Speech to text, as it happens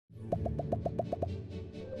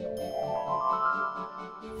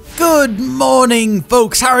Good morning,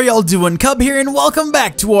 folks. How are y'all doing? Cub here, and welcome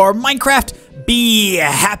back to our Minecraft Be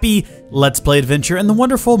Happy Let's Play adventure in the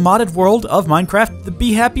wonderful modded world of Minecraft, the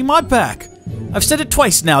BeeHappy mod pack. I've said it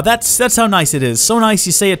twice now. That's how nice it is. So nice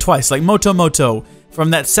you say it twice, like Moto Moto from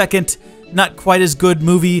that second, not quite as good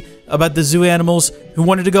movie about the zoo animals who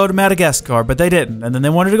wanted to go to Madagascar, but they didn't. And then they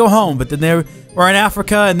wanted to go home, but then they were in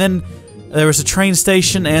Africa, and then there was a train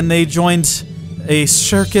station, and they joined a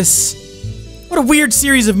circus. What a weird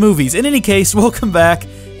series of movies. In any case, welcome back,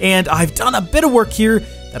 and I've done a bit of work here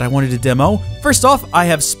that I wanted to demo. First off, I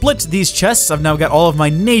have split these chests. I've now got all of my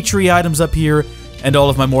naturey items up here, and all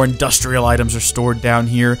of my more industrial items are stored down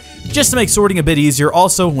here, just to make sorting a bit easier.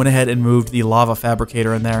 Also, went ahead and moved the lava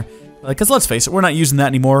fabricator in there, because let's face it, we're not using that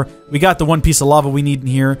anymore. We got the one piece of lava we need in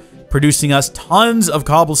here, producing us tons of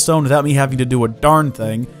cobblestone without me having to do a darn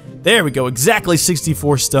thing. There we go, exactly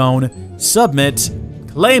 64 stone. Submit.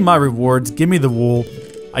 Claim my rewards, give me the wool.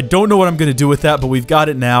 I don't know what I'm going to do with that, but we've got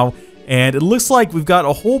it now. And it looks like we've got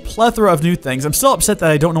a whole plethora of new things. I'm still upset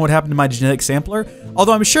that I don't know what happened to my genetic sampler.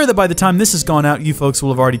 Although I'm sure that by the time this has gone out, you folks will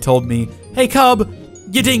have already told me, hey Cub,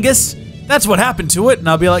 you dingus, that's what happened to it. And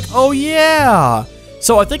I'll be like, oh yeah.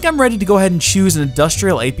 So I think I'm ready to go ahead and choose an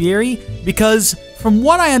industrial apiary, because from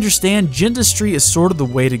what I understand, gindustry is sort of the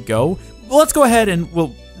way to go. Well, let's go ahead and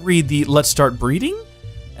we'll read the let's start breeding.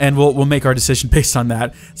 And we'll make our decision based on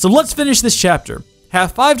that. So let's finish this chapter.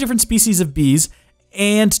 Have 5 different species of bees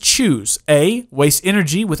and choose A, waste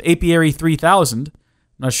energy with apiary 3000.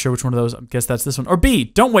 Not sure which one of those. I guess that's this one. Or B,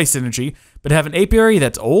 don't waste energy, but have an apiary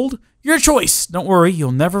that's old. Your choice. Don't worry,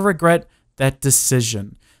 you'll never regret that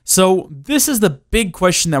decision. So this is the big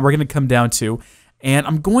question that we're going to come down to, and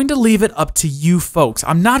I'm going to leave it up to you folks.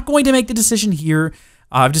 I'm not going to make the decision here.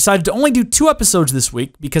 I've decided to only do 2 episodes this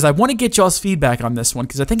week because I want to get y'all's feedback on this one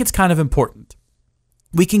because I think it's kind of important.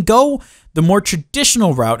 We can go the more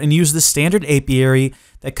traditional route and use the standard apiary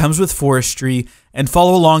that comes with forestry and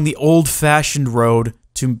follow along the old-fashioned road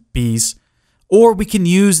to bees. Or we can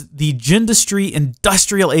use the gindustry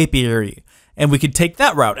industrial apiary, and we could take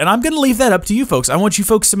that route. And I'm going to leave that up to you folks. I want you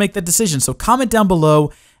folks to make that decision. So comment down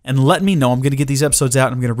below and let me know. I'm going to get these episodes out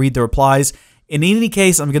and I'm going to read the replies. In any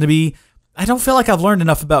case, I don't feel like I've learned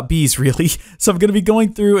enough about bees, really, so I'm going to be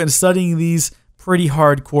going through and studying these pretty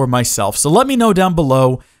hardcore myself. So let me know down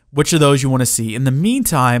below which of those you want to see. In the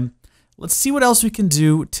meantime, let's see what else we can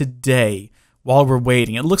do today while we're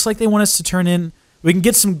waiting. It looks like they want us to turn in... We can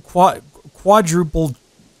get some quadruple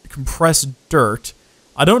compressed dirt.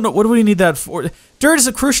 I don't know. What do we need that for? Dirt is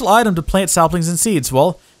a crucial item to plant saplings and seeds.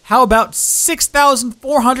 Well, how about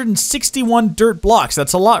 6,461 dirt blocks?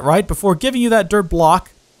 That's a lot, right? Before giving you that dirt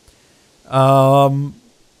block...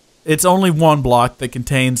 it's only 1 block that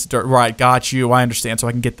contains dirt. Right, got you. I understand. So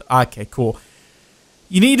I can get okay, cool.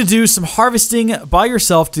 You need to do some harvesting by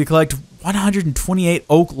yourself to collect 128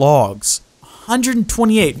 oak logs.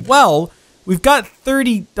 128. Well, we've got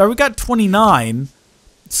 29.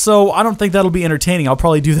 So I don't think that'll be entertaining. I'll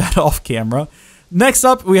probably do that off camera. Next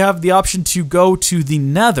up, we have the option to go to the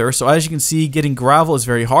nether. So as you can see, getting gravel is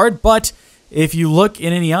very hard, but if you look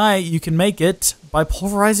in any eye, you can make it by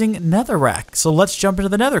pulverizing netherrack. So let's jump into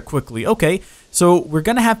the nether quickly. Okay, so we're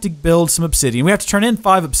going to have to build some obsidian. We have to turn in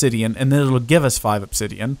 5 obsidian, and then it'll give us 5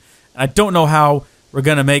 obsidian. I don't know how we're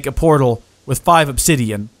going to make a portal with 5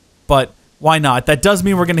 obsidian, but why not? That does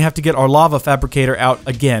mean we're going to have to get our lava fabricator out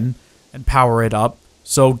again and power it up.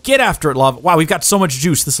 So get after it, lava. Wow, we've got so much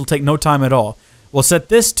juice. This will take no time at all. We'll set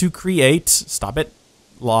this to create... Stop it.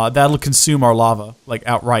 That'll consume our lava, like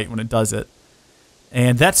outright when it does it.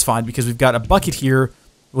 And that's fine because we've got a bucket here.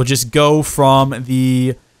 We'll just go from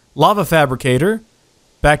the lava fabricator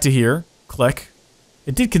back to here. Click.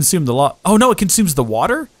 It did consume the lava. Oh no, it consumes the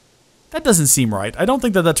water? That doesn't seem right. I don't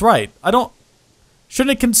think that that's right.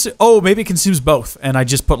 Shouldn't it consume... Oh, maybe it consumes both. And I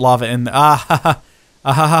just put lava in... Ah ha ha.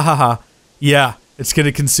 Ah ha ha ha ha. Yeah, it's going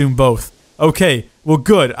to consume both. Okay, well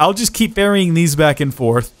good. I'll just keep varying these back and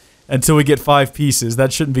forth until we get 5 pieces.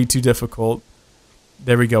 That shouldn't be too difficult.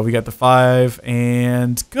 There we go. We got the 5,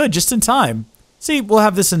 and good, just in time. See, we'll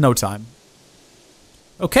have this in no time.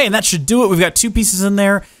 Okay, and that should do it. We've got 2 pieces in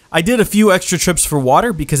there. I did a few extra trips for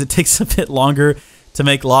water because it takes a bit longer to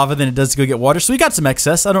make lava than it does to go get water. So we got some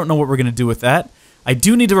excess. I don't know what we're going to do with that. I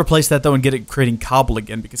do need to replace that, though, and get it creating cobble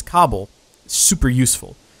again because cobble is super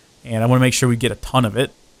useful. And I want to make sure we get a ton of it.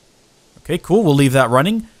 Okay, cool. We'll leave that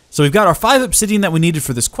running. So we've got our 5 obsidian that we needed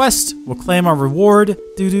for this quest. We'll claim our reward.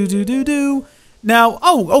 Do-do-do-do-do. Now,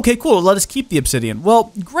 oh, okay, cool. Let us keep the obsidian.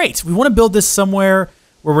 Well, great. We want to build this somewhere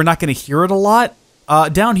where we're not going to hear it a lot.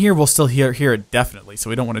 Down here, we'll still hear it definitely, so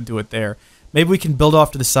we don't want to do it there. Maybe we can build off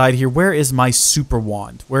to the side here. Where is my super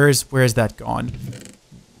wand? Where is that gone?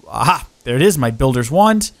 aha, there it is, my builder's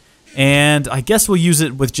wand. And I guess we'll use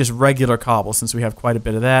it with just regular cobble since we have quite a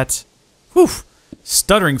bit of that. Whew,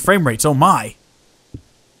 stuttering frame rates, oh my.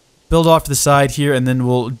 Build off to the side here, and then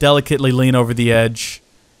we'll delicately lean over the edge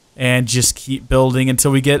and just keep building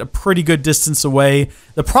until we get a pretty good distance away.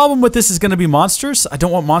 The problem with this is going to be monsters. I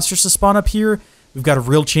don't want monsters to spawn up here. We've got a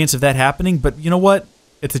real chance of that happening, but you know what?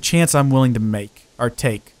 It's a chance I'm willing to make, or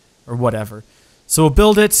take, or whatever. So we'll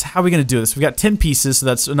build it. How are we going to do this? We've got 10 pieces, so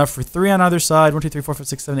that's enough for 3 on either side. 1, 2, 3, 4, 5,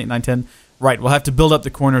 6, 7, 8, 9, 10. Right, we'll have to build up the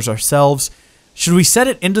corners ourselves. Should we set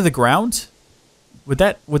it into the ground? Would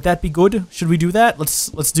that be good? Should we do that?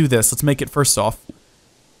 Let's do this. Let's make it first off.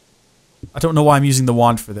 I don't know why I'm using the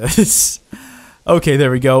wand for this. Okay,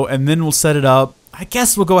 there we go. And then we'll set it up. I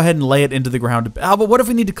guess we'll go ahead and lay it into the ground. Oh, but what if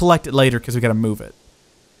we need to collect it later because we got to move it?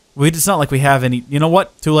 It's not like we have any... You know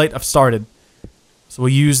what? Too late. I've started. So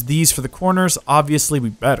we'll use these for the corners. Obviously, we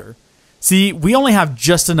better. See, we only have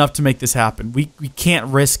just enough to make this happen. We can't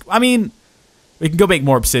risk... I mean, we can go make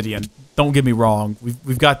more obsidian. Don't get me wrong.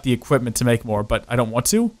 We've got the equipment to make more, but I don't want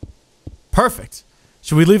to. Perfect.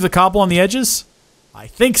 Should we leave the cobble on the edges? I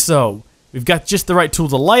think so. We've got just the right tool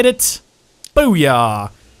to light it.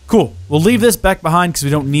 Booyah! Cool. We'll leave this back behind because we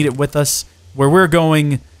don't need it with us. Where we're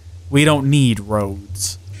going, we don't need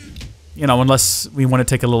roads. You know, unless we want to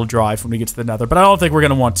take a little drive when we get to the nether. But I don't think we're going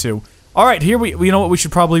to want to. Alright, here you know what? We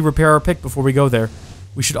should probably repair our pick before we go there.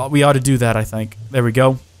 We ought to do that, I think. There we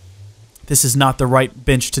go. This is not the right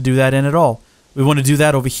bench to do that in at all. We want to do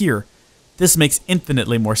that over here. This makes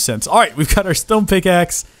infinitely more sense. Alright, we've got our stone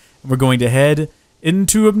pickaxe. And we're going to head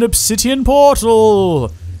into an obsidian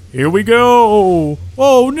portal. Here we go.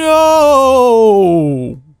 Oh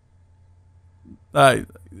no!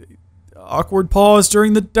 Awkward pause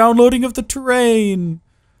during the downloading of the terrain.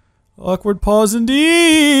 Awkward pause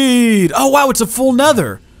indeed. Oh wow, it's a full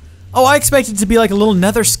nether. Oh, I expected it to be like a little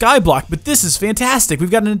nether skyblock, but this is fantastic.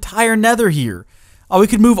 We've got an entire nether here. Oh, we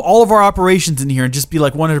could move all of our operations in here and just be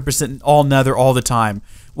like 100% all nether all the time.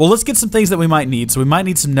 Well, let's get some things that we might need. So we might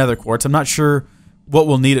need some nether quartz. I'm not sure what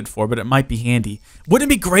we'll need it for, but it might be handy. Wouldn't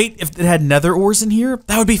it be great if it had nether ores in here?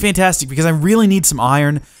 That would be fantastic because I really need some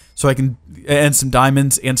iron so I can, and some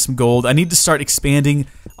diamonds and some gold. I need to start expanding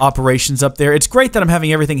operations up there. It's great that I'm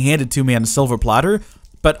having everything handed to me on a silver platter,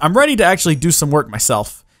 but I'm ready to actually do some work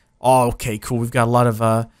myself. Oh, okay, cool. We've got a lot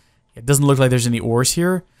of, it doesn't look like there's any ores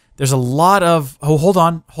here. There's a lot of, oh, hold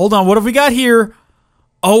on. What have we got here?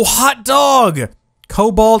 Oh, hot dog!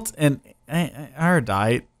 Cobalt and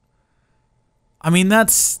iodite. I mean,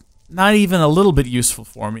 that's not even a little bit useful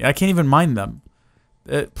for me. I can't even mine them.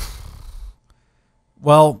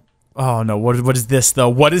 Well, oh no, what is this though?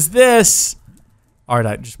 What is this?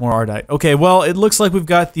 Ardite, just more ardite. Okay, well, it looks like we've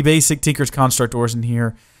got the basic Tinker's Construct ores in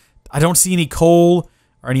here. I don't see any coal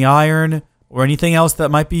or any iron or anything else that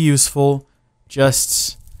might be useful.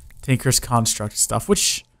 Just Tinker's Construct stuff,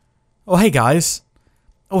 which... Oh, hey, guys.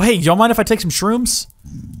 Oh, hey, y'all mind if I take some shrooms?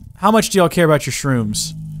 How much do y'all care about your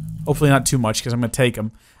shrooms? Hopefully not too much, because I'm going to take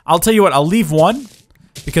them. I'll tell you what, I'll leave one,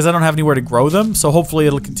 because I don't have anywhere to grow them, so hopefully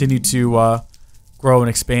it'll continue to grow and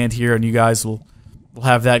expand here, and you guys will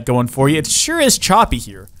have that going for you. It sure is choppy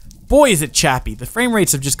here. Boy, is it chappy. The frame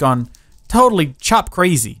rates have just gone totally chop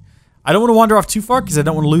crazy. I don't want to wander off too far, because I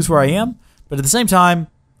don't want to lose where I am, but at the same time,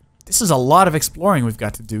 this is a lot of exploring we've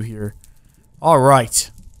got to do here.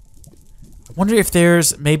 Alright. I wonder if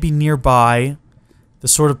there's maybe nearby the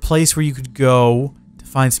sort of place where you could go to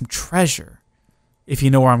find some treasure. If you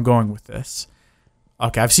know where I'm going with this.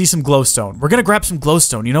 Okay, I see some glowstone. We're gonna grab some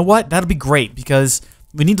glowstone. You know what? That'll be great because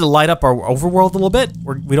we need to light up our overworld a little bit.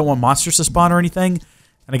 We don't want monsters to spawn or anything.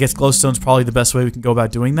 And I guess glowstone's probably the best way we can go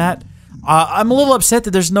about doing that. I'm a little upset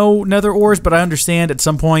that there's no nether ores, but I understand at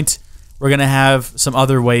some point we're gonna have some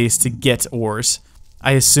other ways to get ores.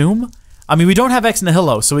 I assume. I mean, we don't have X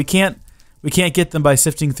nihilo, so we can't get them by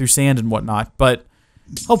sifting through sand and whatnot. But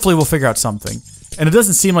hopefully we'll figure out something. And it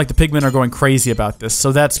doesn't seem like the pigmen are going crazy about this,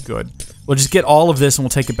 so that's good. We'll just get all of this and we'll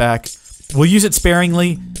take it back. We'll use it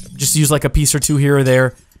sparingly. Just use like a piece or two here or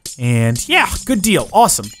there. And yeah, good deal.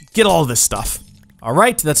 Awesome. Get all of this stuff.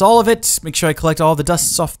 Alright, that's all of it. Make sure I collect all the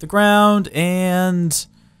dusts off the ground. And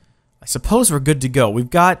I suppose we're good to go. We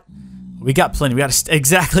got plenty. We got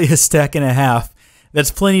exactly a stack and a half.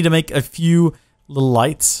 That's plenty to make a few little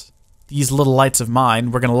lights. These little lights of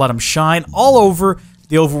mine, we're going to let them shine all over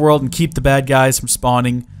the overworld and keep the bad guys from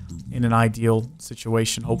spawning in an ideal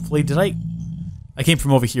situation, hopefully. I came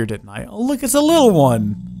from over here, didn't I? Oh, look, it's a little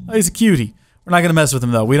one. Oh, he's a cutie. We're not going to mess with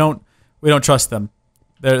him, though. We don't trust them.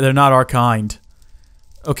 They're not our kind.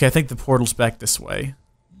 Okay, I think the portal's back this way.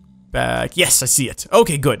 Back. Yes, I see it.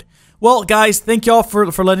 Okay, good. Well, guys, thank y'all for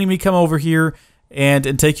letting me come over here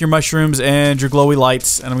And take your mushrooms and your glowy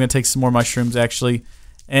lights. And I'm going to take some more mushrooms, actually.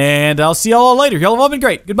 And I'll see y'all later. Y'all have all been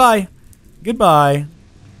great. Goodbye. Goodbye.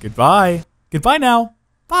 Goodbye. Goodbye now.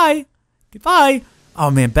 Bye. Goodbye.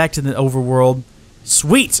 Oh, man, back to the overworld.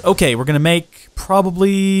 Sweet. Okay, we're going to make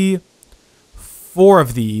probably 4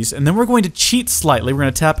 of these. And then we're going to cheat slightly. We're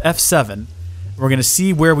going to tap F7. We're going to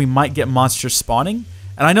see where we might get monsters spawning.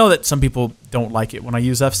 And I know that some people don't like it when I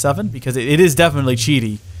use F7 because it is definitely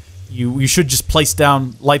cheaty. You should just place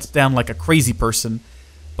down lights down like a crazy person.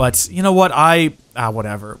 But you know what?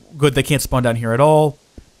 Whatever. Good, they can't spawn down here at all.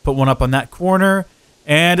 Put one up on that corner.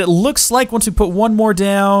 And it looks like once we put one more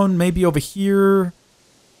down, maybe over here.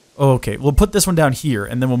 Okay, we'll put this one down here,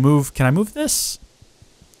 and then we'll move. Can I move this?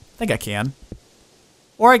 I think I can.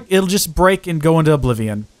 Or it'll just break and go into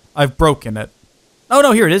oblivion. I've broken it. Oh,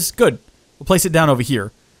 no, here it is. Good. We'll place it down over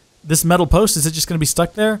here. This metal post, is it just going to be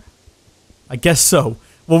stuck there? I guess so.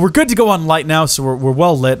 Well, we're good to go on light now, so we're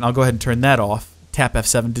well lit, and I'll go ahead and turn that off. Tap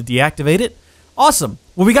F7 to deactivate it. Awesome.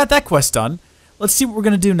 Well, we got that quest done. Let's see what we're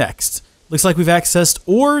going to do next. Looks like we've accessed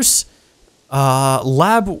ores,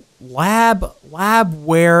 labware,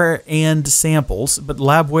 and samples. But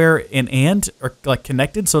labware and are like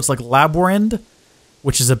connected, so it's like labware,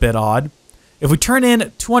 which is a bit odd. If we turn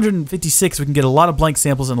in 256, we can get a lot of blank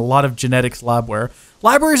samples and a lot of genetics labware.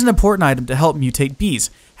 Labware is an important item to help mutate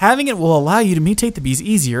bees. Having it will allow you to mutate the bees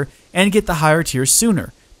easier and get the higher tiers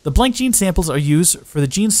sooner. The blank gene samples are used for the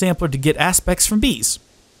gene sampler to get aspects from bees.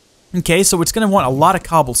 Okay, so it's going to want a lot of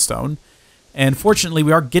cobblestone. And fortunately,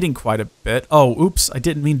 we are getting quite a bit. Oh, oops, I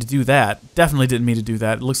didn't mean to do that. Definitely didn't mean to do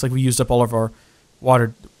that. It looks like we used up all of our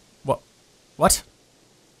water. What?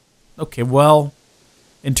 Okay, well,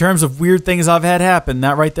 in terms of weird things I've had happen,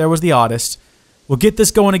 that right there was the oddest. We'll get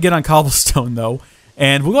this going again on cobblestone, though.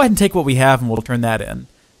 And we'll go ahead and take what we have, and we'll turn that in.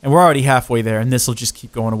 And we're already halfway there, and this will just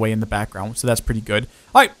keep going away in the background, so that's pretty good.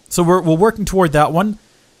 All right, so we're working toward that one.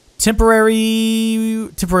 Temporary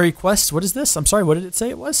quest. What is this? I'm sorry, what did it say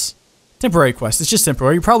it was? Temporary quest. It's just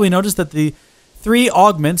temporary. You probably noticed that the 3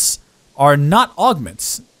 augments are not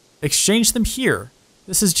augments. Exchange them here.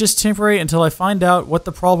 This is just temporary until I find out what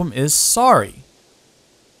the problem is. Sorry.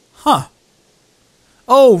 Huh.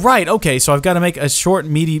 Oh, right. Okay, so I've got to make a short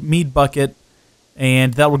mead bucket,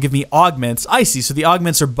 and that will give me augments. I see. So the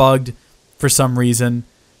augments are bugged for some reason.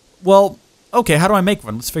 Well, okay, how do I make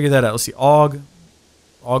one? Let's figure that out. Let's see.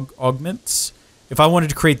 Augments. If I wanted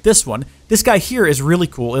to create this one, this guy here is really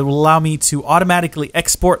cool. It will allow me to automatically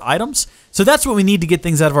export items. So that's what we need to get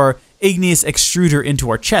things out of our igneous extruder into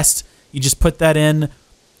our chest. You just put that in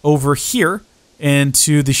over here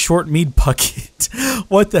into the short mead bucket.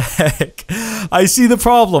 What the heck? I see the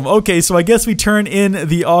problem. Okay, so I guess we turn in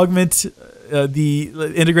the augment, the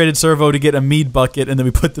integrated servo to get a mead bucket, and then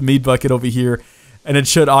we put the mead bucket over here, and it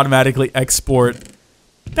should automatically export.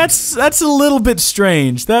 That's a little bit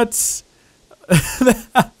strange. That's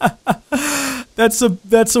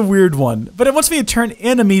a weird one. But it wants me to turn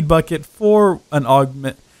in a mead bucket for an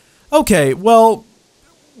augment. Okay, well,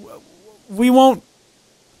 we won't.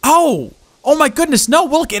 Oh my goodness, no,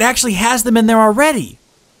 look, it actually has them in there already.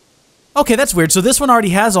 Okay, that's weird. So this one already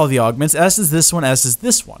has all the augments, as does this one, as does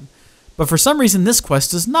this one. But for some reason, this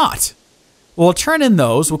quest does not. We'll turn in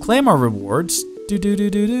those, we'll claim our rewards, and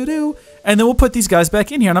then we'll put these guys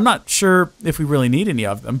back in here. And I'm not sure if we really need any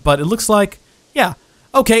of them, but it looks like, yeah.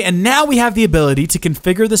 Okay, and now we have the ability to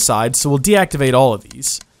configure the sides, so we'll deactivate all of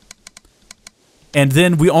these. And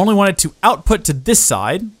then we only want it to output to this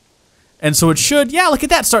side. And so it should, yeah, look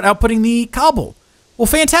at that, start outputting the cobble. Well,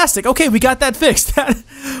 fantastic. Okay, we got that fixed.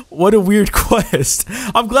 What a weird quest.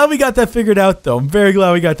 I'm glad we got that figured out, though. I'm very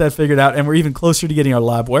glad we got that figured out, and we're even closer to getting our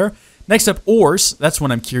labware. Next up, ores. That's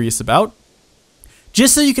what I'm curious about.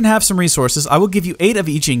 Just so you can have some resources, I will give you 8 of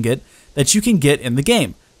each ingot that you can get in the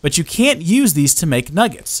game. But you can't use these to make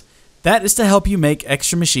nuggets. That is to help you make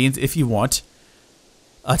extra machines if you want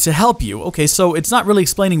to help you. Okay, so it's not really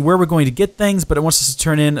explaining where we're going to get things, but it wants us to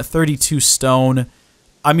turn in 32 stone.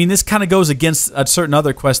 I mean, this kind of goes against a certain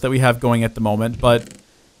other quest that we have going at the moment, but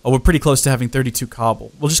we're pretty close to having 32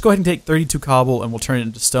 cobble. We'll just go ahead and take 32 cobble and we'll turn it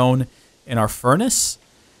into stone in our furnace.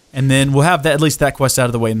 And then we'll have that, at least that quest out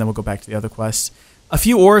of the way, and then we'll go back to the other quest. A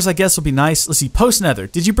few ores, I guess, will be nice. Let's see, post-nether.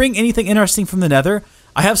 Did you bring anything interesting from the nether?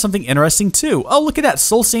 I have something interesting, too. Oh, look at that,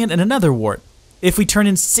 soul sand and a nether wart. If we turn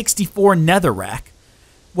in 64 netherrack,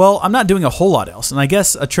 well, I'm not doing a whole lot else, and I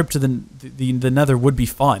guess a trip to the nether would be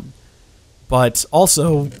fun. But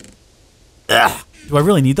also, do I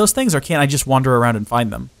really need those things, or can't I just wander around and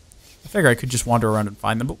find them? I figure I could just wander around and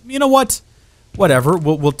find them, but you know what? Whatever,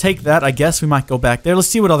 we'll take that, I guess. We might go back there. Let's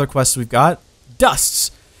see what other quests we've got.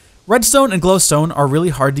 Dusts. Redstone and glowstone are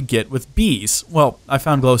really hard to get with bees. Well, I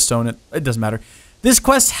found glowstone, it doesn't matter. This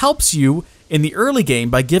quest helps you in the early game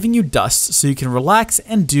by giving you dust so you can relax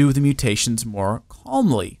and do the mutations more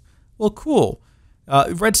calmly. Well, cool.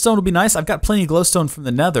 Redstone will be nice. I've got plenty of glowstone from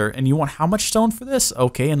the nether, and you want how much stone for this?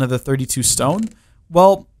 Okay, another 32 stone.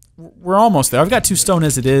 Well, we're almost there. I've got 2 stone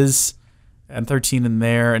as it is, and 13 in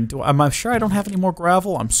there. And I'm sure I don't have any more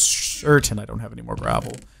gravel. I'm certain I don't have any more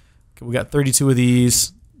gravel. Okay, we got 32 of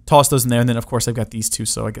these. Toss those in there, and then of course I've got these 2,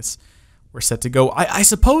 so I guess we're set to go. I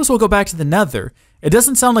suppose we'll go back to the nether. It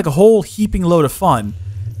doesn't sound like a whole heaping load of fun,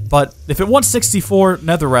 but if it wants 64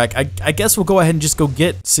 netherrack, I guess we'll go ahead and just go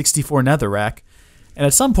get 64 netherrack. And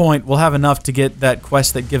at some point, we'll have enough to get that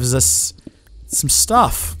quest that gives us some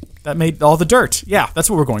stuff. That made all the dirt. Yeah, that's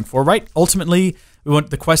what we're going for, right? Ultimately, we want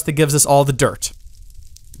the quest that gives us all the dirt.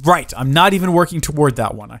 Right, I'm not even working toward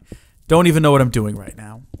that one. I don't even know what I'm doing right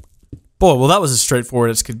now. Boy, well that was as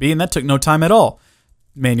straightforward as could be, and that took no time at all.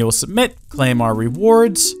 Manual submit, claim our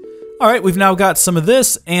rewards. Alright, we've now got some of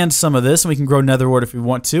this and some of this, and we can grow netherwort if we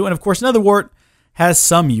want to. And of course, netherwort has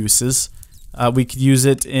some uses. We could use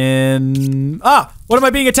it in... Ah! What am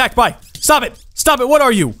I being attacked by? Stop it! Stop it! What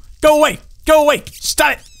are you? Go away! Go away!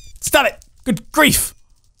 Stop it! Stop it! Good grief!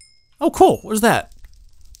 Oh, cool. What was that?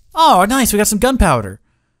 Oh, nice. We got some gunpowder.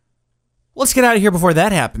 Let's get out of here before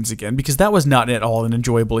that happens again, because that was not at all an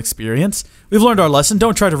enjoyable experience. We've learned our lesson.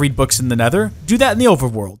 Don't try to read books in the nether. Do that in the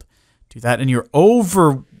overworld. Do that in your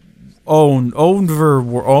overworld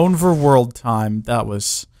time. That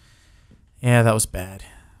was... Yeah, that was bad.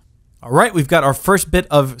 Alright, we've got our first bit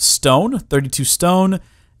of stone, 32 stone,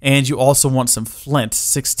 and you also want some flint,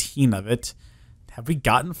 16 of it. Have we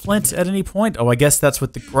gotten flint at any point? Oh, I guess that's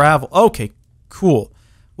with the gravel. Okay, cool.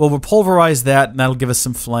 Well, we'll pulverize that, and that'll give us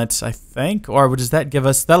some flint, I think. Or what does that give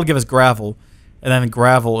us? That'll give us gravel. And then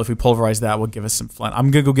gravel, if we pulverize that, will give us some flint. I'm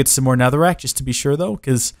going to go get some more netherrack, just to be sure, though,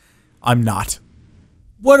 because I'm not.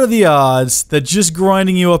 What are the odds that just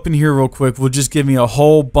grinding you up in here real quick will just give me a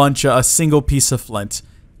whole bunch of a single piece of flint?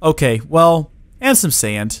 Okay, well, and some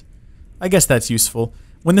sand. I guess that's useful.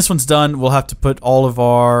 When this one's done, we'll have to put all of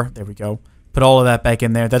our... There we go. Put all of that back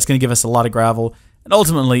in there. That's going to give us a lot of gravel. And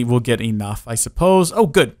ultimately, we'll get enough, I suppose. Oh,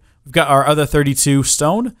 good. We've got our other 32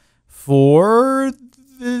 stone for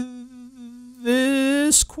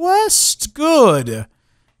this quest. Good.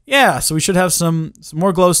 Yeah, so we should have some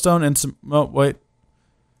more glowstone and some... Oh, wait.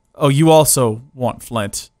 Oh, you also want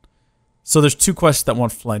flint. So there's 2 quests that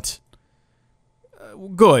want flint.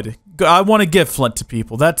 Good. I want to give flint to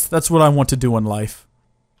people. That's what I want to do in life.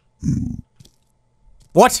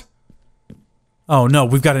 What? Oh no,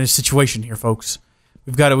 we've got a situation here, folks.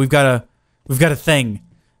 We've got a thing.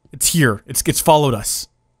 It's here. It's followed us.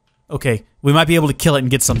 Okay, we might be able to kill it and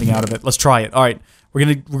get something out of it. Let's try it. All right, we're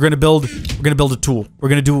gonna build a tool. We're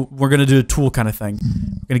gonna do a tool kind of thing.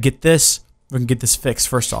 We're gonna get this. We're gonna get this fixed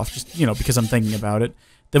first off, just because I'm thinking about it.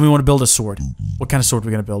 Then we want to build a sword. What kind of sword are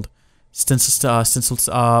we gonna build? Stencils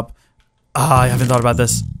up. I haven't thought about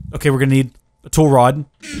this. Okay, we're gonna need a tool rod.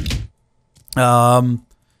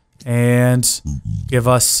 And give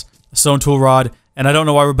us a stone tool rod. And I don't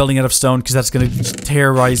know why we're building it out of stone, because that's gonna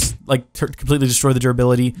terrorize, completely destroy the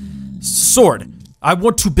durability. Sword. I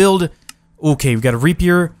want to build... Okay, we've got a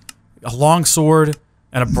rapier, a long sword,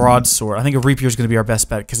 and a broadsword. I think a rapier is gonna be our best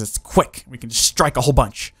bet, because it's quick. We can just strike a whole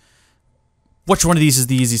bunch. Which one of these is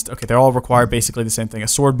the easiest? Okay, they all require basically the same thing. A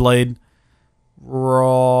sword blade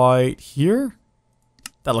right here.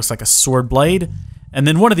 That looks like a sword blade. And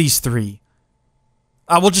then one of these 3.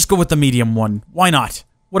 We'll just go with the medium one. Why not?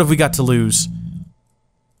 What have we got to lose?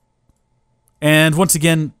 And once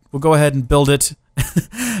again, we'll go ahead and build it.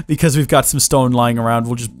 Because we've got some stone lying around.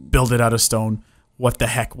 We'll just build it out of stone. What the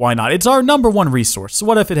heck? Why not? It's our #1 resource. So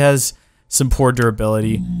what if it has... some poor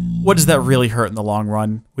durability? What does that really hurt in the long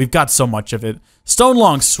run? We've got so much of it. Stone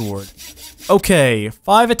longsword. Okay,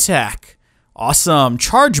 5 attack. Awesome.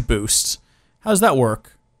 Charge boost. How does that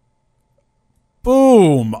work?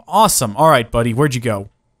 Boom. Awesome. Alright, buddy. Where'd you go?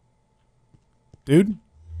 Dude?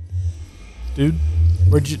 Dude?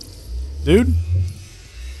 Where'd you... Dude?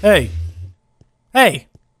 Hey. Hey.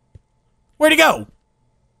 Where'd he go?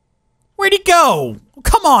 Where'd he go?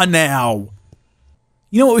 Come on now.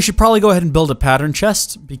 You know what, we should probably go ahead and build a pattern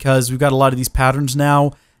chest, because we've got a lot of these patterns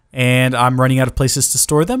now, and I'm running out of places to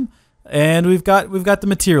store them, and we've got the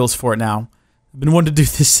materials for it now. I've been wanting to do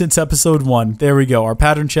this since episode 1. There we go, our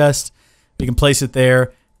pattern chest. We can place it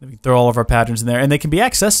there, then we can throw all of our patterns in there, and they can be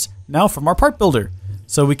accessed now from our part builder.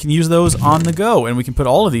 So we can use those on the go, and we can put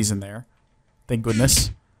all of these in there. Thank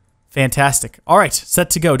goodness. Fantastic. Alright, set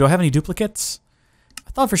to go. Do I have any duplicates?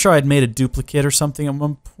 I thought for sure I'd made a duplicate or something at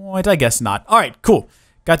one point. I guess not. Alright, cool.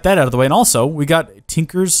 got that out of the way. And also, we got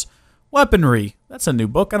Tinker's Weaponry. That's a new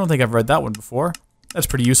book. I don't think I've read that one before. That's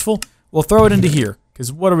pretty useful. We'll throw it into here,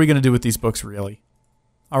 because what are we going to do with these books, really?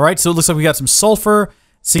 Alright, so it looks like we got some sulfur,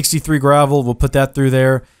 63 gravel. We'll put that through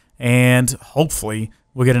there, and hopefully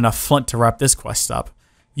we'll get enough flint to wrap this quest up.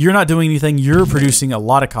 You're not doing anything. You're producing a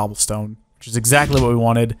lot of cobblestone, which is exactly what we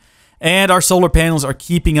wanted. And our solar panels are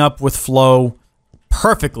keeping up with flow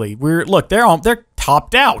perfectly. Look, they're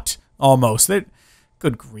topped out almost.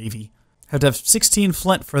 Good gravy. Have to have 16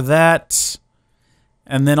 flint for that,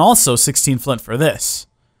 and then also 16 flint for this.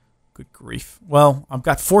 Good grief. Well, I've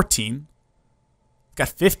got 14. Got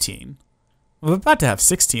 15. I'm about to have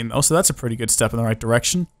 16 though, so that's a pretty good step in the right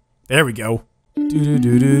direction. There we go.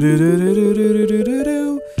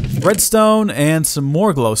 Redstone and some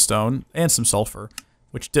more glowstone and some sulfur,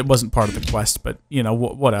 which wasn't part of the quest, but you know,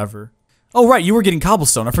 whatever. Oh right, you were getting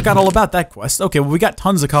cobblestone. I forgot all about that quest. Okay, well we got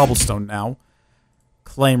tons of cobblestone now.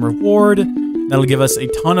 Claim reward. That'll give us a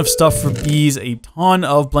ton of stuff for bees, a ton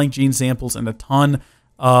of blank gene samples, and a ton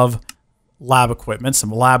of lab equipment, some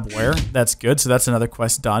labware. That's good, so that's another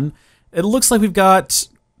quest done. It looks like we've got...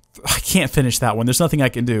 I can't finish that one. There's nothing I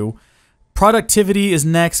can do. Productivity is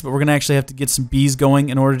next, but we're going to actually have to get some bees going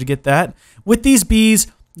in order to get that. With these bees,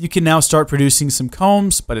 you can now start producing some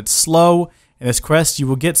combs, but it's slow. In this quest, you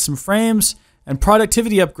will get some frames and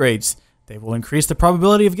productivity upgrades. They will increase the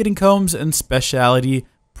probability of getting combs and specialty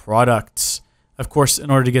products. Of course, in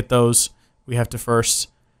order to get those, we have to first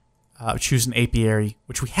choose an apiary,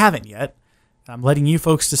 which we haven't yet. I'm letting you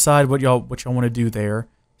folks decide what y'all want to do there.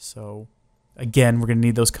 So, again, we're going to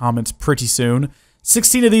need those comments pretty soon.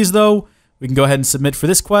 16 of these, though, we can go ahead and submit for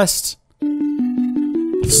this quest.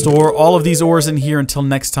 Store all of these ores in here until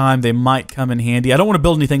next time. They might come in handy. I don't want to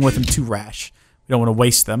build anything with them too rash. We don't want to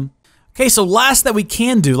waste them. Okay, so last thing we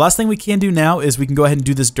can do now is we can go ahead and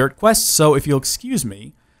do this dirt quest. So if you'll excuse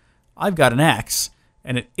me, I've got an axe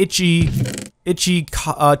and an itchy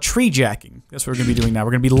tree jacking. That's what we're going to be doing now.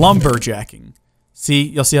 We're going to be lumber jacking. See,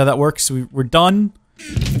 you'll see how that works. We're done.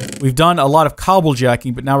 We've done a lot of cobble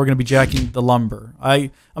jacking, but now we're going to be jacking the lumber.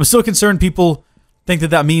 I'm still concerned people think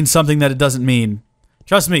that means something that it doesn't mean.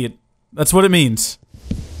 Trust me, that's what it means.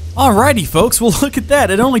 Alrighty, folks. Well, look at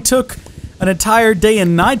that. It only took an entire day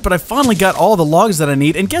and night, but I finally got all the logs that I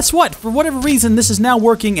need. And guess what? For whatever reason, this is now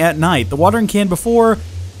working at night. The watering can before,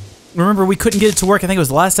 remember, we couldn't get it to work. I think it was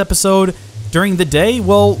the last episode during the day.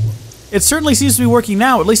 Well, it certainly seems to be working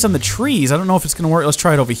now, at least on the trees. I don't know if it's going to work. Let's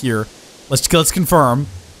try it over here. Let's confirm.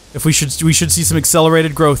 If we should see some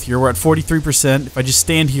accelerated growth here. We're at 43%. If I just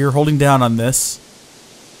stand here holding down on this.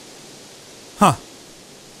 Huh.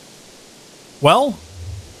 Well,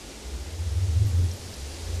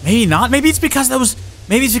 maybe not. Maybe it's because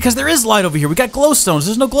there is light over here. We got glowstones.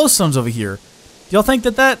 There's no glowstones over here. Do y'all think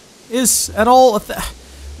that is at all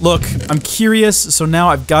Look, I'm curious, so now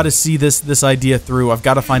I've got to see this idea through. I've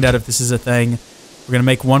got to find out if this is a thing. We're going to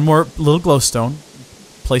make one more little glowstone.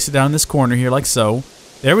 Place it down in this corner here, like so.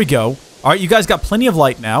 There we go. Alright, you guys got plenty of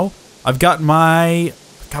light now. I've got my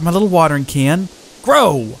little watering can.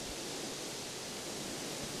 Grow!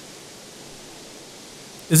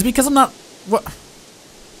 Is it because I'm not... What?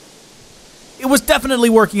 It was definitely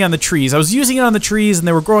working on the trees. I was using it on the trees, and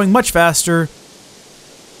they were growing much faster.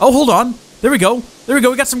 Oh, hold on. There we go. There we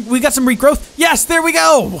go. We got some regrowth. Yes, there we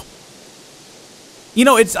go! You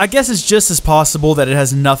know, I guess it's just as possible that it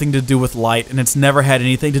has nothing to do with light, and it's never had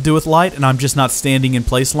anything to do with light, and I'm just not standing in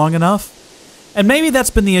place long enough. And maybe that's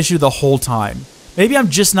been the issue the whole time. Maybe I'm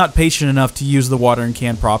just not patient enough to use the watering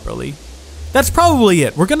can properly. That's probably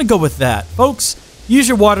it. We're gonna go with that. Folks, use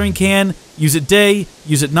your watering can. Use it day,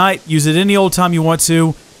 use it night, use it any old time you want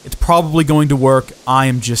to. It's probably going to work. I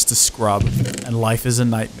am just a scrub, and life is a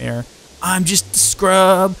nightmare. I'm just a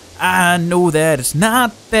scrub. I know that it's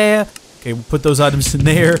not fair. Okay, we'll put those items in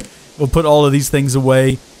there. We'll put all of these things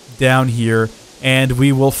away down here. And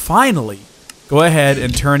we will finally go ahead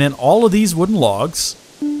and turn in all of these wooden logs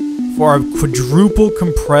for our quadruple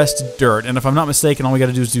compressed dirt. And if I'm not mistaken, all we got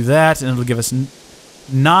to do is do that, and it'll give us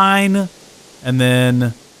 9. And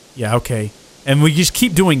then, yeah, okay. And we just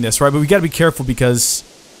keep doing this, right? But we got to be careful because,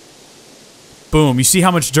 boom, you see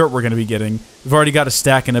how much dirt we're going to be getting. We've already got a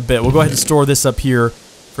stack in a bit. We'll go ahead and store this up here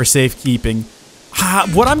for safekeeping.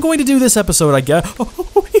 What I'm going to do this episode, I guess...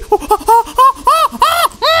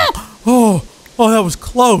 Oh, that was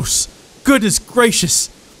close. Goodness gracious.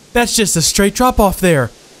 That's just a straight drop off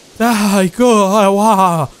there. I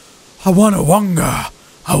wanna wonga.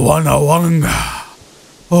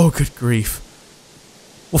 Oh, good grief.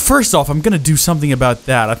 Well, first off, I'm going to do something about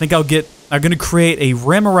that. I think I'm going to create a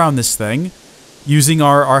rim around this thing using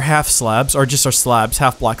our half slabs, or just our slabs,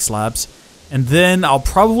 half block slabs. And then I'll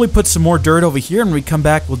probably put some more dirt over here, and when we come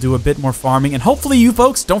back, we'll do a bit more farming. And hopefully you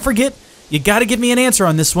folks, don't forget, you got to give me an answer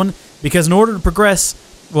on this one, because in order to progress,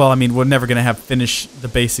 well, I mean, we're never going to have finish the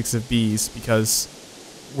basics of bees, because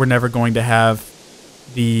we're never going to have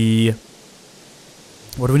the...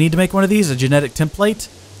 What do we need to make one of these? A genetic template?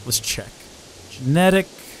 Let's check. Genetic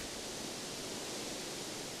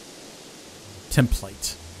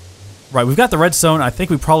template. Right, we've got the redstone. I think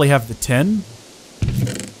we probably have the tin.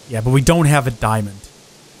 Yeah, but we don't have a diamond.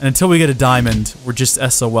 And until we get a diamond, we're just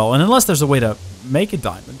SOL. And unless there's a way to make a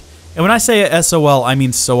diamond. And when I say SOL, I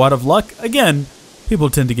mean so out of luck. Again, people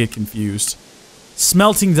tend to get confused.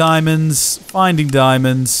 Smelting diamonds, finding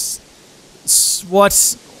diamonds.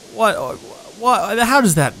 What? How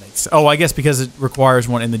does that make sense? Oh, I guess because it requires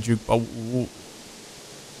one in the juke. Oh,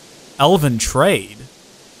 elven trade.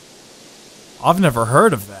 I've never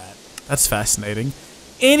heard of that. That's fascinating.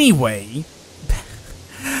 Anyway,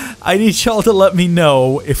 I need y'all to let me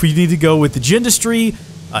know if we need to go with the Gendustry,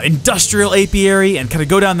 industrial apiary, and kind of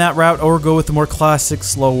go down that route, or go with the more classic,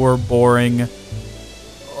 slower, boring,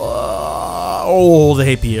 old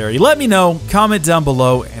apiary. Let me know. Comment down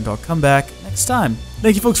below, and I'll come back next time.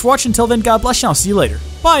 Thank you folks for watching. Until then, God bless you. I'll see you later.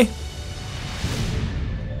 Bye.